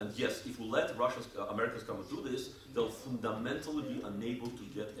yes, if we let Russians, Americans come and do this, they'll fundamentally be unable to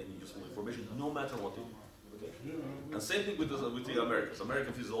get any useful information, no matter what they do. Okay? And same thing with the Americans.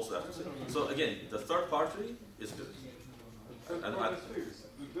 American physics also have to say. So again, the third party is physics. And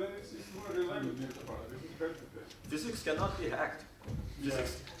physics cannot be hacked.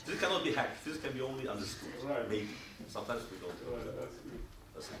 Physics cannot be hacked. Physics can be only understood. Right. Maybe. Sometimes we don't.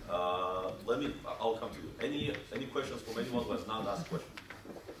 I'll come to you. Any questions from anyone who has not asked questions?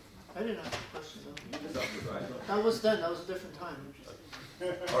 I didn't ask a question though. Right. That was then. That was a different time.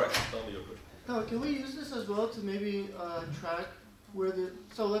 All right. Tell me your question. No, can we use this as well to maybe track where the?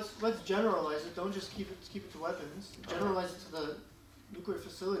 So let's generalize it. Don't just keep it to weapons. Generalize it to the nuclear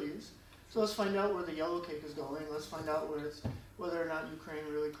facilities. So let's find out where the yellow cake is going. Let's find out whether or not Ukraine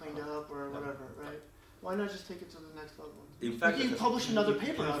really cleaned up or whatever, right? Why not just take it to the next level? In fact, you can publish another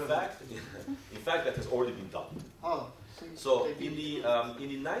paper out of it. In fact, that has already been done. Oh. So in the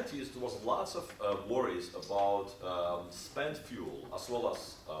 90s, there was lots of worries about spent fuel as well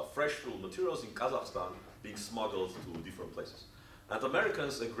as fresh fuel materials in Kazakhstan being smuggled to different places. And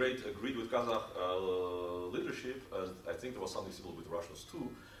Americans agreed with Kazakh leadership, and I think there was something similar with Russians too,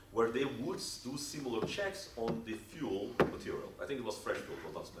 where they would do similar checks on the fuel material. I think it was fresh fuel,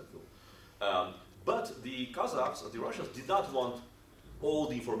 not spent fuel. But the Kazakhs, the Russians, did not want all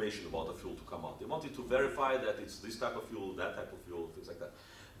the information about the fuel to come out. They wanted to verify that it's this type of fuel, that type of fuel, things like that.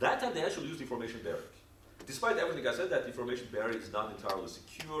 That time they actually used information barriers. Despite everything I said, that information barrier is not entirely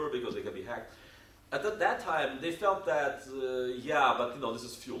secure because they can be hacked. At that time, they felt that, yeah, but this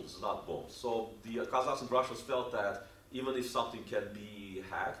is fuel, this is not bombs. So the Kazakhs and Russians felt that even if something can be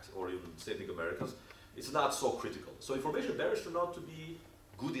hacked, or even same thing Americans, it's not so critical. So information barriers turned out to be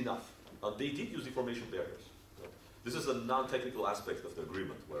good enough. They did use information barriers. This is a non-technical aspect of the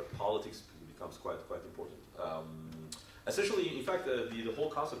agreement where politics becomes quite important. Essentially, in fact, the whole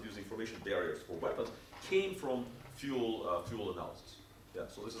concept of using information barriers for weapons came from fuel analysis. Yeah,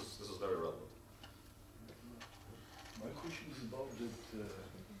 so this is very relevant. My question is about that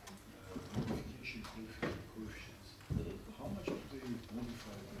modification coefficients. How much do they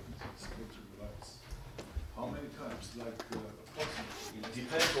modify the spectrum lines? How many times? Like approximately? It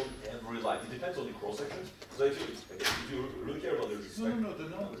depends on every line. It depends on the cross section. So if you really care about the No, the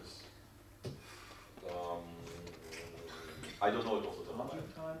numbers. I don't know it off the top of my head.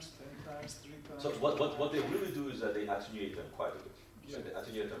 100 times, 10 times, 3 times. So what they really do is that they attenuate them quite a bit. So they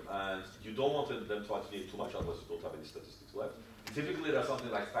attenuate them, and you don't want them to attenuate too much, otherwise you don't have any statistics left. Typically, there's something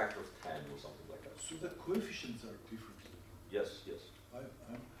like factor of 10 or something like that. So the coefficients are different. Yes.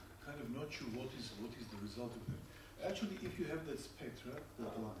 I'm kind of not sure what is the result of them. Actually, if you have that spectra,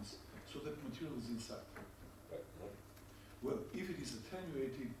 that lines, so that material is inside. Right. Well, if it is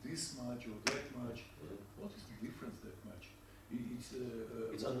attenuated this much or that much, what is the difference that much?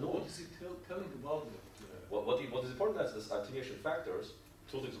 It's unknown. What is it telling about that? What is important is this attenuation factors.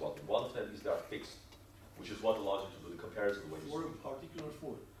 Two things about them. One of them is they are fixed, which is what allows you to do the comparison the way you for a particular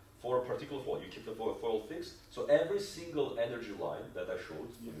foil. For a particular foil, you keep the foil fixed. So every single energy line that I showed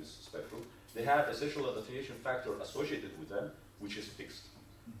in this spectrum, they have essentially an attenuation factor associated with them, which is fixed.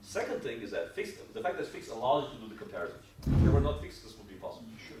 Second thing is that the fact that it's fixed allows you to do the comparison. If they were not fixed, this would be possible.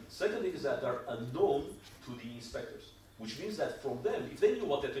 Sure. Second thing is that they're unknown to the inspectors, which means that from them, if they knew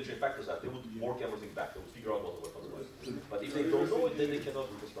what the attenuation factors are, they would work everything back. They would figure out what the weapons were. But if they don't know it, then they cannot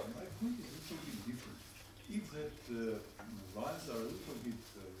reconstruct. My point is a little bit different. If that lines are a little bit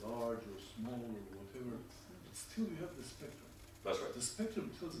large or small or whatever, but still you have the spectrum. That's right. The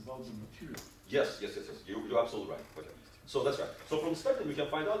spectrum tells about the material. Yes. You're absolutely right. Okay. So that's right. So from the spectrum, we can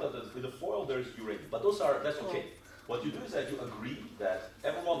find out that in the foil there is uranium, but that's okay. What you do is that you agree that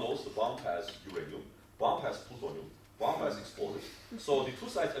everyone knows the bomb has uranium, bomb has plutonium, bomb has explosives. So the two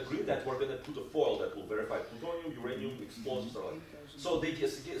sides agree that we're going to put a foil that will verify plutonium, uranium, explosives, or like. So they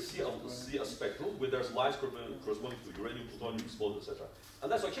see a spectrum where there's lines corresponding to uranium, plutonium, explosives, etc.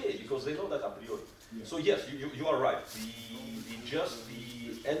 And that's okay because they know that a priori. Yeah. So yes, you are right. Just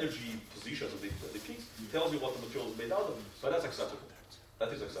the energy positions of the peaks tells you what the material is made out of, but that's acceptable.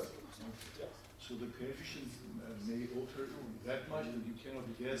 That is acceptable. Yeah. So the coefficients may alter that much that you cannot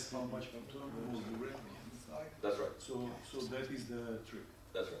guess how much plutonium or uranium inside. That's right. So that is the trick.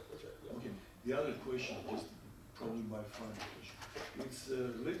 That's right. Yeah. Okay. The other question, just probably my final question, it's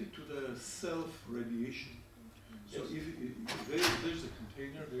related to the self-radiation. So if there's a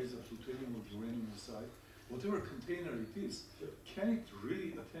container, there's a plutonium or uranium inside, whatever container it is, can it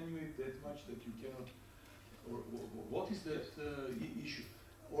really attenuate that much that you cannot, or what is that issue?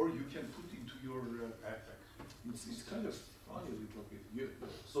 Or you can put into your backpack. It's kind of funny a little bit.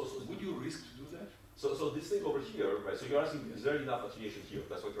 So would you risk to do that? So this thing over here, right? So you're asking, is there enough attenuation here?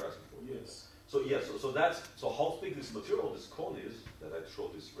 That's what you're asking for. Yes. So yes, so how thick this material, this cone is that I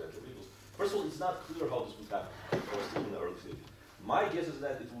showed this range of vehicles. First of all, it's not clear how this would happen. We're still in the early stage. My guess is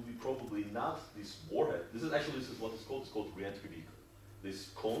that it will be probably not this warhead. This is what it's called. It's called re-entry vehicle. These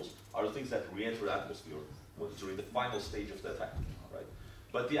cones are the things that re-enter the atmosphere during the final stage of the attack, right?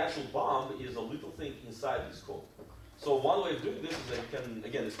 But the actual bomb is a little thing inside this cone. So one way of doing this is that you can,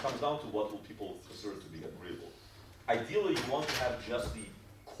 again, this comes down to what will people consider to be agreeable. Ideally, you want to have just the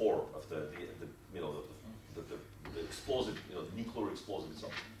core of the explosive, the nuclear explosive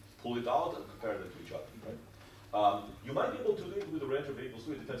itself. Pull it out and compare them to each other, right? You might be able to do it with a range of vehicles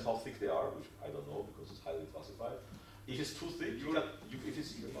too. It depends how thick they are, which I don't know because it's highly classified. If it's too thick, if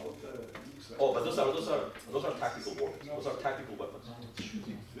it's but those are tactical warheads. Those are tactical weapons.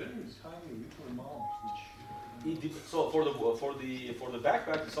 Shooting very tiny little amount, which So for the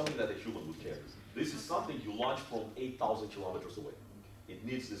backpack, it's something that a human would carry. This is something you launch from 8,000 kilometers away. It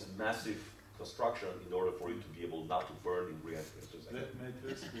needs this massive construction in order for it to be able not to burn in re-entry. that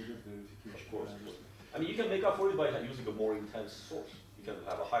matters for the verification. Of course. I mean, you can make up for it by using a more intense source. You can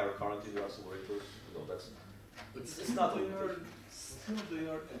have a higher current in your accelerators. But it's not. Still, they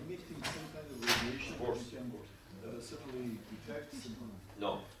are emitting some kind of radiation. Of course. You can certainly detect some.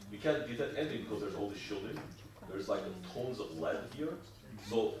 No, you can't detect anything because there's all this shielding. There's like tons of lead here.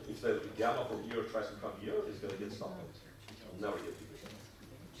 So if the gamma from here tries to come here, it's going to get stopped. It'll never get to this.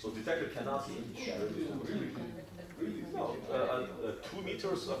 So detector cannot see. Really? No, 2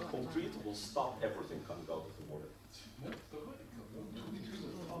 meters of concrete will stop everything coming out of the warhead. 2 meters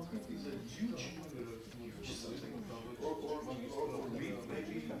of concrete is a huge something. Or maybe it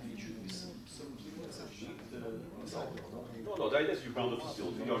should be some limits that beat the No, the idea is you build a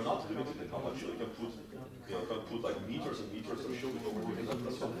facility. You are not limited in how much you can put like meters and meters of shielding over here.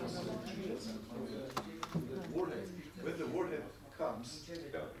 That's fine. When the warhead comes, Yeah.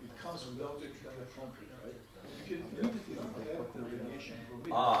 it comes without any kind of concrete, right? You can immediately detect the radiation from it.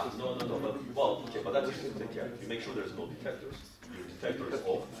 But that's easy to take care of. You make sure there's no detectors. Your detector is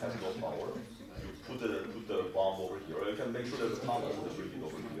off, has no power. You put the bomb over here. Or you can make sure there's a tunnel with the breathing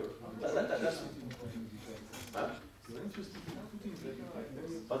over here. That's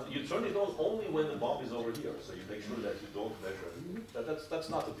But you turn it on only when the bomb is over here. So you make sure that you don't measure. That's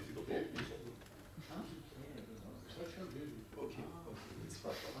not a difficult problem. Okay.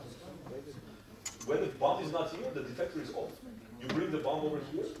 When the bomb is not here, the detector is off. You bring the bomb over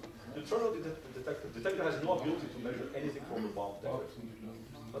here, you turn on the detector. The detector has no ability to measure anything from the bomb detector.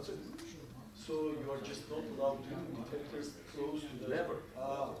 That's it. So you are just not allowed to detectors close to the... Never.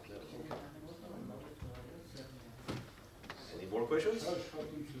 Okay. Any more questions?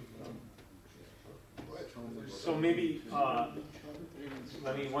 So maybe,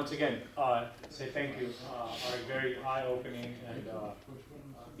 let me once again say thank you. Our very eye-opening and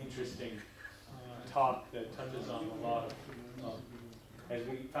interesting talk that touches on a lot of, as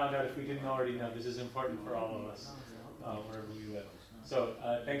we found out, if we didn't already know, this is important for all of us, wherever we live. So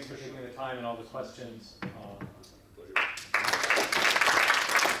thanks for taking the time and all the questions.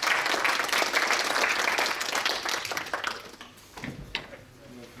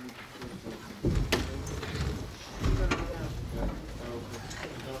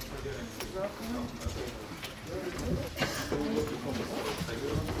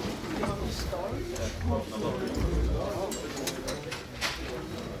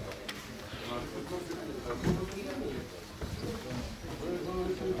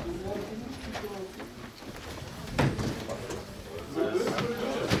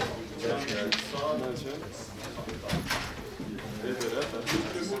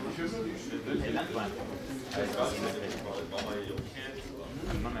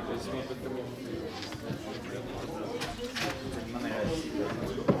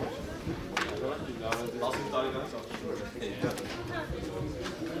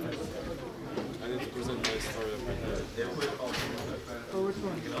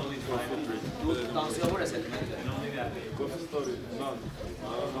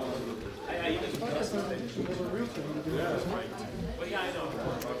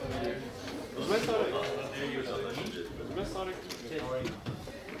 Areg.